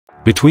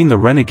Between the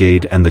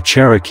Renegade and the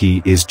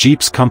Cherokee is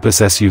Jeep's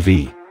Compass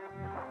SUV.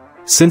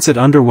 Since it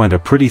underwent a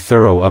pretty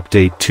thorough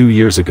update 2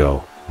 years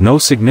ago, no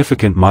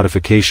significant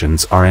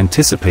modifications are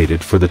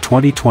anticipated for the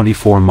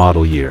 2024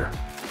 model year.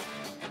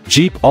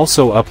 Jeep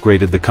also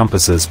upgraded the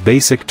Compass's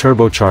basic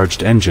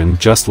turbocharged engine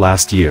just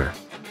last year,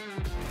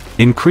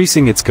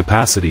 increasing its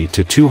capacity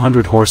to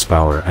 200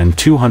 horsepower and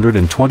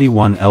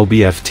 221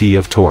 lb-ft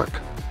of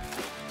torque.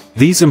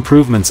 These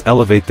improvements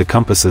elevate the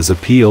Compass's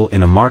appeal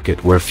in a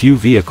market where few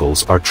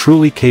vehicles are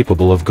truly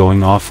capable of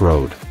going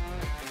off-road.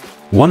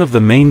 One of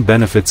the main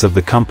benefits of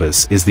the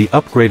Compass is the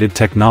upgraded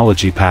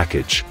technology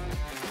package,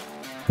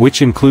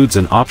 which includes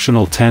an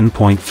optional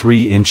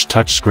 10.3-inch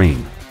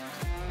touchscreen.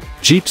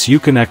 Jeep's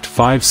Uconnect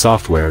 5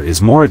 software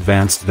is more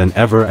advanced than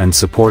ever and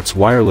supports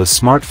wireless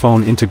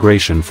smartphone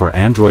integration for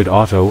Android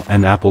Auto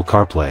and Apple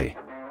CarPlay.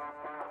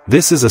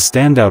 This is a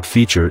standout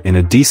feature in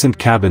a decent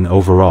cabin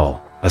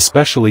overall,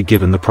 especially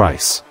given the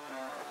price.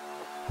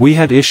 We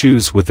had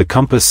issues with the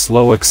Compass'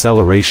 slow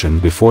acceleration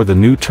before the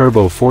new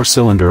turbo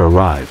 4-cylinder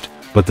arrived,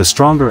 but the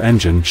stronger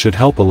engine should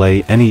help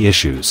allay any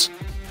issues.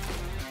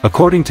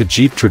 According to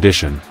Jeep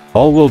tradition,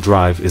 all-wheel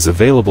drive is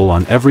available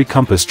on every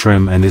Compass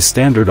trim and is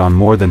standard on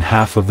more than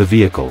half of the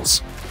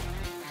vehicles.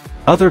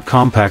 Other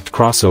compact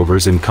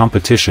crossovers in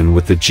competition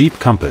with the Jeep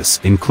Compass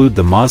include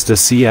the Mazda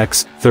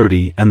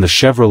CX-30 and the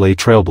Chevrolet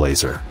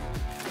Trailblazer.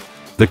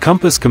 The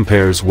Compass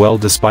compares well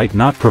despite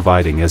not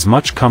providing as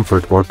much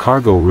comfort or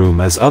cargo room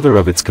as other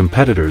of its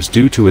competitors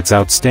due to its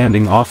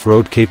outstanding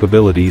off-road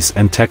capabilities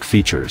and tech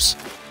features.